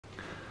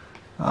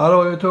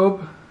Hello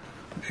YouTube,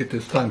 it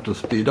is time to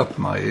speed up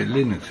my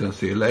Linux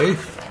CNC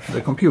lathe,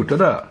 the computer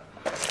there.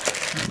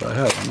 And I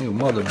have a new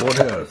motherboard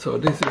here, so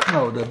this is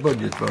now the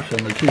budget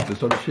version, the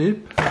cheapest of the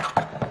cheap,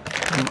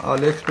 from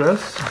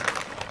AliExpress.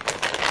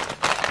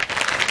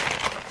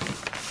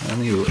 A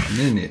new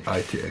mini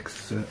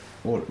ITX,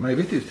 or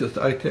maybe it is just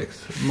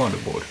ITX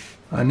motherboard.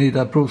 I need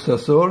a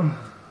processor,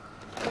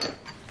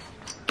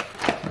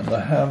 and I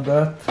have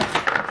that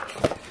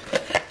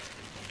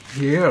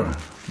here.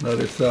 That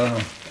is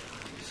a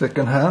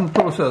second-hand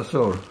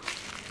processor.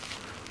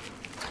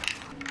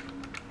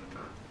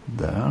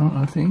 There,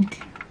 I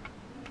think.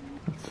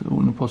 That's the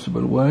only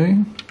possible way.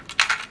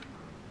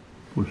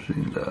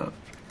 Pushing there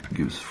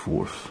gives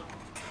force.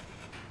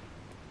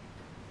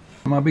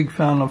 I'm a big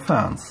fan of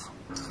fans.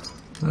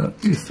 There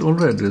is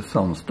already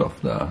some stuff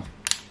there.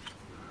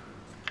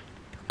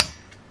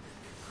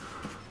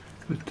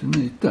 Pretty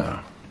neat there.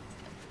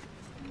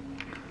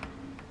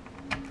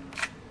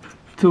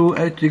 2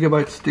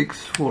 8GB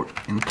sticks for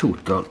in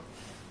total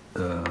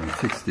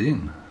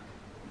 16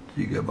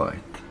 GB.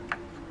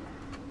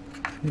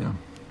 Yeah.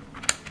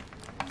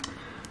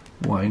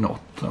 Why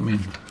not? I mean,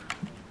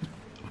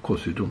 of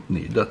course you don't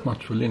need that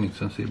much for Linux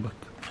CNC,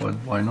 but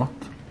why not?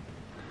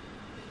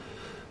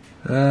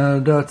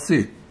 That's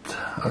it,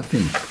 I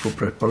think, for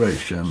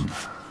preparation.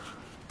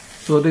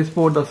 So this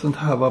board doesn't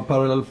have a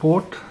parallel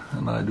port,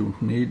 and I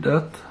don't need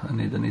that. I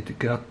need an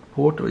Ethernet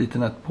port or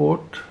Ethernet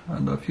port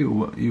and a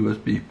few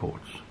USB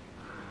ports.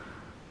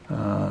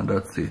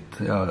 That's it.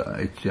 Yeah,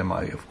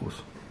 HDMI of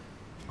course.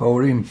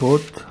 Power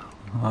input,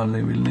 I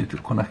will need to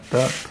connect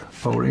that.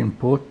 Power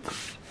input.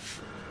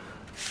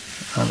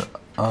 And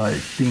I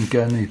think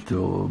I need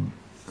to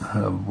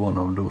have one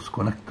of those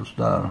connectors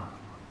there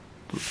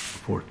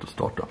for it to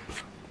start up.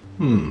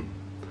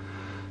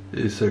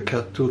 Is a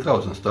CAT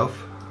 2000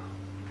 stuff.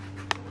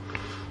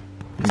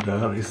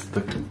 There is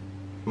the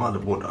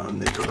motherboard I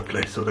need to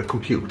replace, or the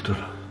computer.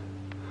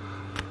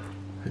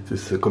 It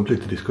is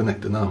completely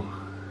disconnected now.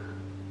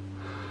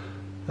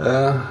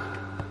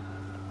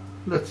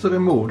 Let's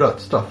remove that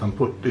stuff and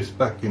put this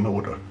back in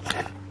order.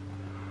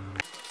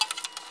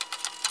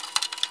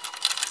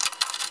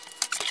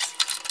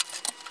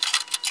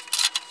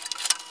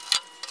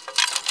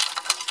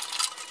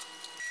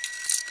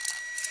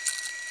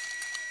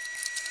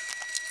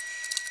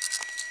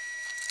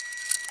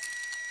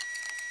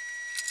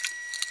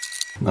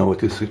 Now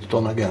it is switched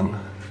on again.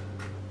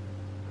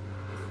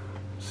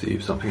 See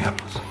if something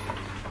happens.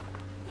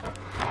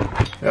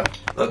 Yeah,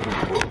 that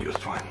will work just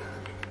fine.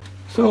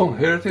 So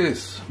here it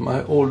is,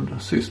 my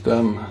old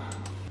system.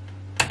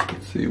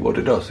 Let's see what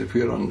it does if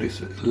we run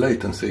this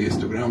latency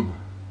histogram.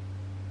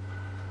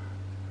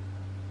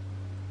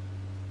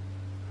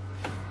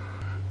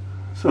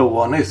 So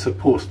one is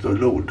supposed to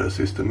load the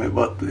system,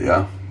 but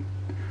yeah,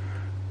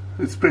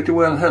 it's pretty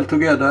well held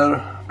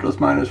together, plus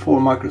minus 4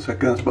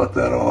 microseconds, but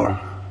there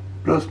are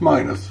plus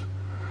minus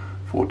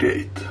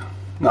 48.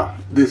 Now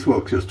this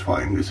works just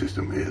fine, this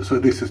system here, so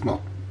this is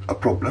not a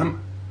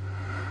problem.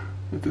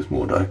 It is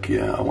more like,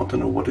 yeah, I want to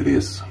know what it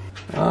is.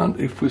 And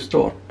if we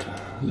start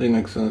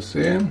Linux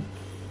CNC,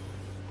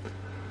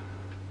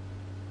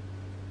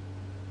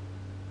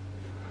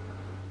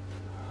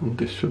 and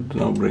this should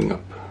now bring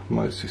up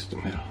my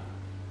system here.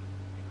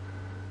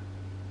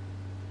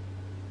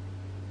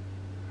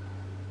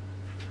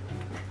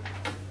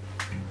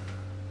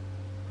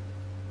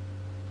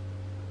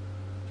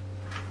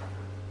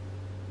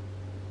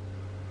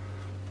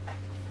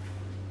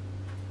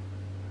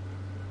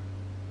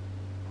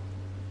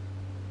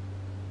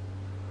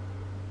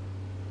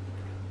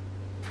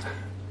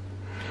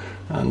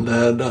 And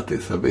that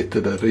is a bit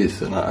the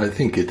reason. I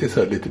think it is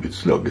a little bit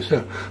sluggish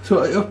here.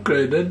 So I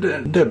upgraded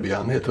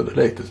Debian here to the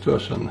latest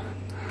version.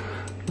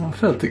 I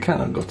felt it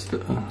kind of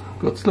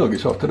got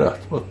sluggish after that,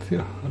 but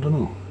yeah, I don't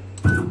know.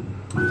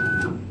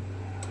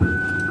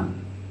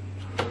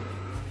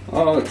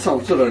 Oh, it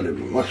sounds already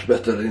much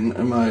better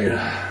in my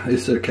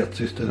Ethercat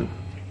system.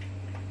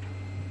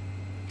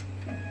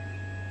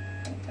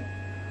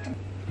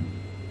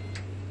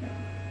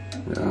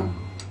 Yeah,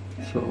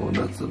 so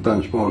that's the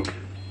benchmark.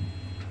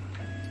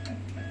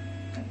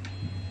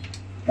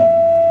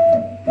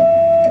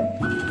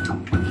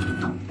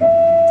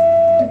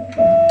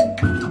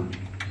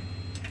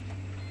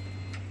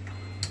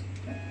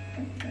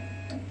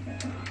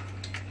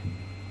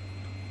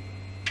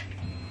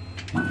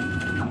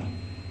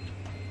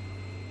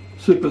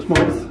 Super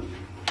smooth.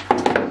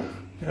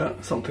 Yeah,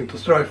 something to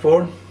strive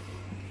for.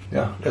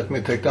 Yeah, let me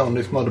take down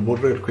this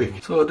motherboard real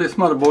quick. So this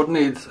motherboard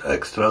needs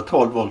extra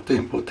 12 volt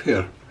input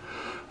here.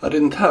 I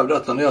didn't have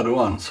that on the other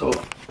one, so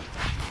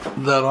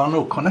there are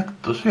no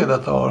connectors here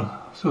that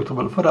are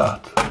suitable for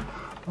that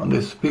on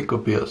this Pico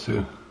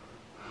PSU.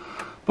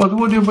 But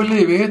would you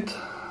believe it?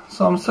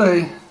 Some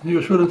say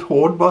you shouldn't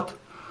hoard, but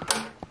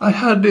I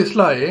had this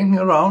lying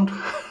around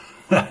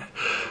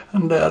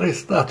and there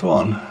is that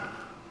one.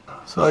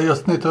 So I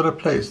just need to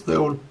replace the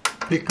old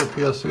Pico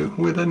PSU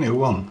with a new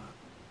one.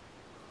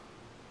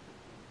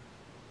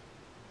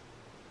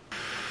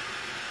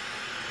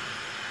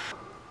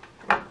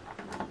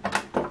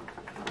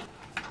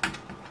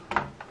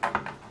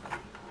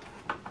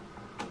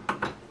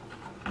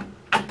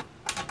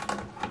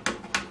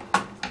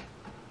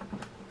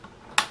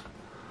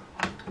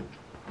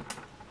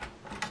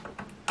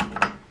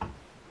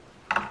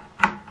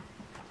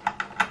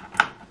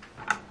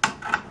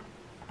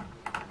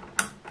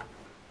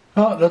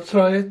 Oh, let's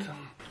try it.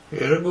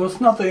 Here goes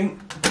nothing.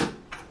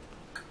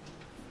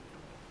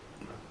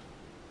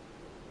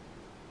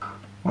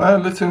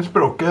 Well, it seems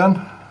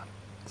broken,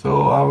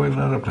 so I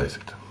will replace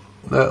it.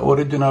 The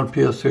original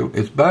PSU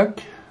is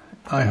back.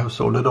 I have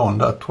soldered on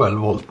that 12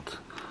 volt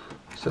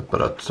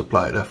separate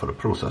supply there for the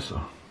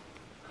processor.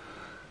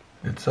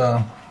 It's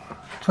a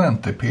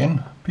 20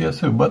 pin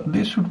PSU, but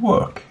this should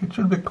work. It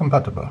should be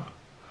compatible.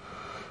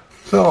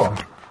 So,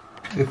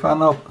 if I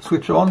now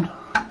switch on,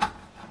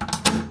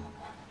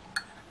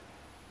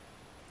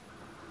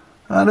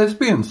 and it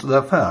spins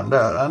the fan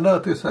there, and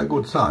that is a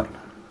good sign.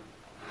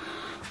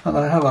 And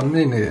I have a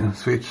mini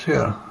switch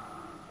here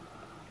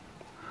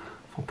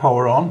for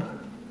power on.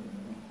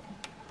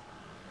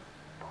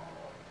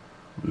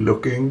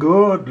 Looking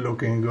good,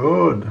 looking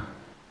good.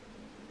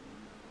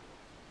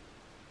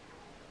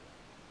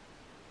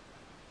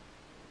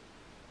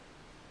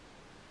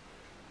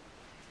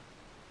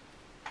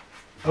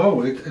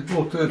 Oh, it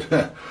booted.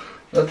 That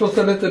was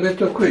a little bit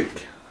too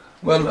quick.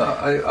 Well,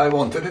 I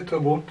wanted it to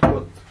boot,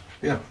 but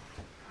yeah.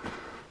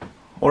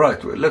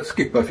 Alright, well, let's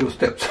skip a few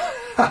steps.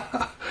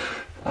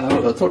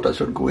 I thought I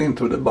should go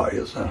into the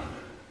BIOS.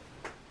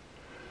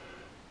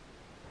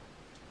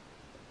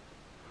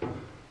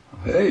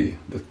 Hey,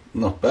 that's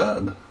not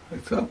bad.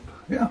 It's up,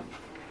 yeah.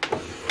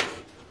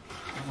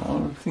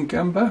 I think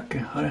I'm back.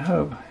 I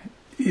have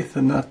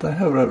Ethernet, I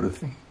have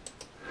everything.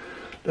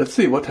 Let's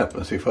see what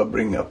happens if I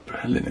bring up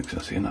Linux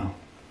and see now.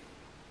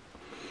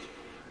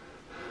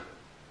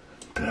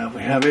 There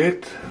we have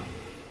it.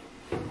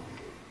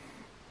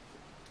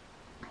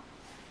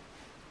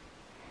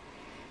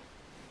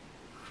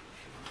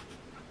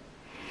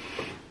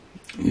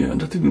 Yeah,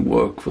 that didn't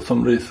work for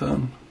some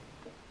reason.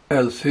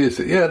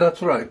 LCC, yeah,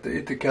 that's right. The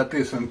etiquette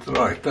isn't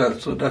right there,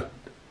 so that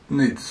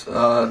needs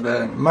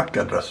the MAC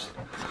address.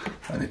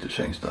 I need to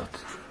change that.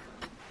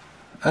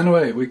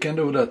 Anyway, we can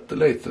do that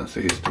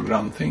latency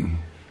histogram thing.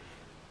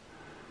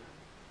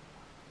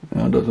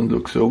 Yeah, it doesn't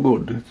look so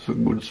good. It's a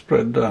good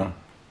spread there.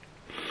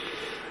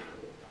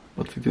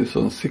 But it is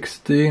on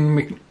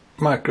 16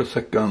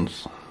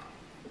 microseconds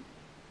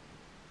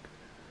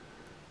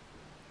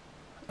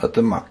at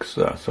the max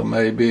there. So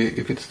maybe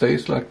if it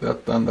stays like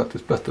that, then that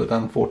is better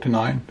than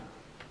 49.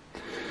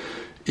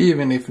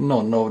 Even if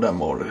none of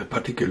them are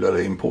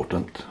particularly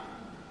important.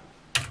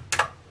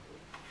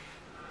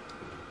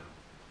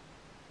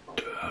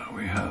 There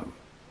we have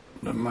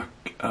the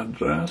MAC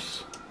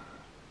address.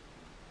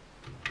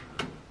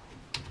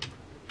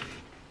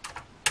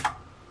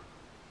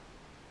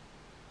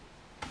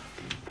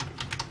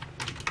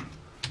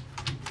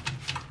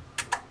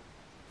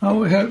 Now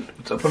we have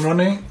it's up and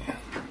running.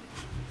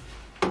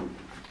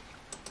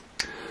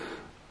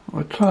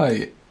 I'll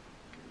try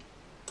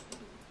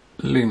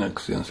Linux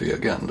CNC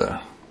again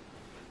there.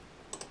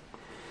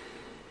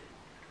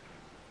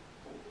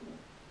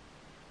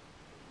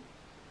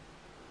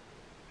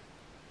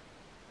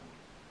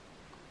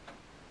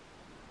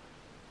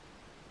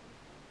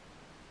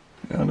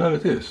 Yeah, there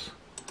it is.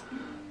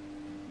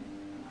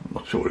 I'm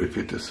not sure if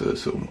it is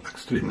so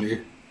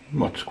extremely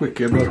much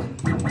quicker, but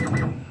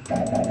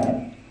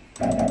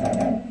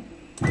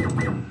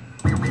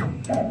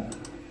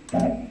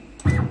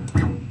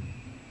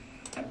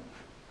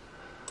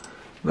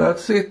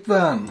that's it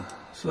then.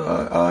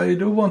 So I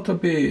do want to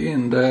be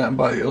in the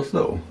BIOS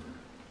though.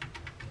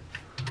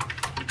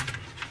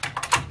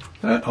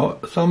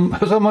 Some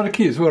of the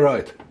keys were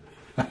right.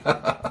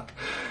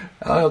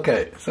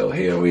 Okay, so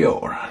here we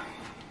are.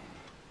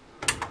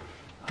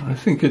 I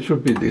think it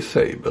should be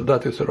disabled.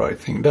 That is the right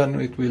thing. Then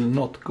it will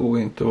not go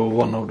into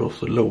one of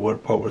those lower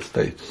power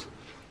states.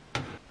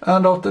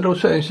 And after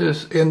those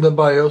changes in the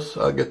BIOS,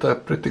 I get a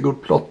pretty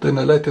good plot in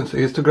the latency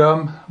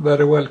histogram.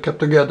 Very well kept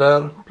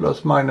together,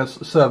 plus minus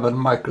 7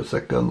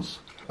 microseconds.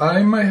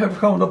 I may have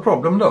found a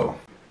problem though.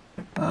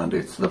 And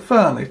it's the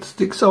fan, it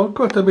sticks out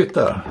quite a bit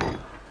there.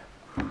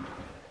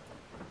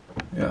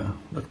 Yeah,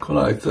 that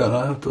collides there,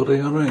 I have to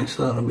rearrange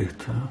that a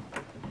bit.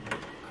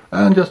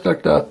 And just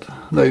like that,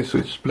 they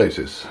switch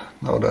places.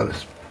 Now there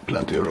is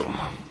plenty of room.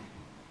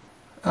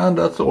 And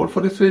that's all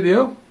for this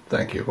video.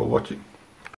 Thank you for watching.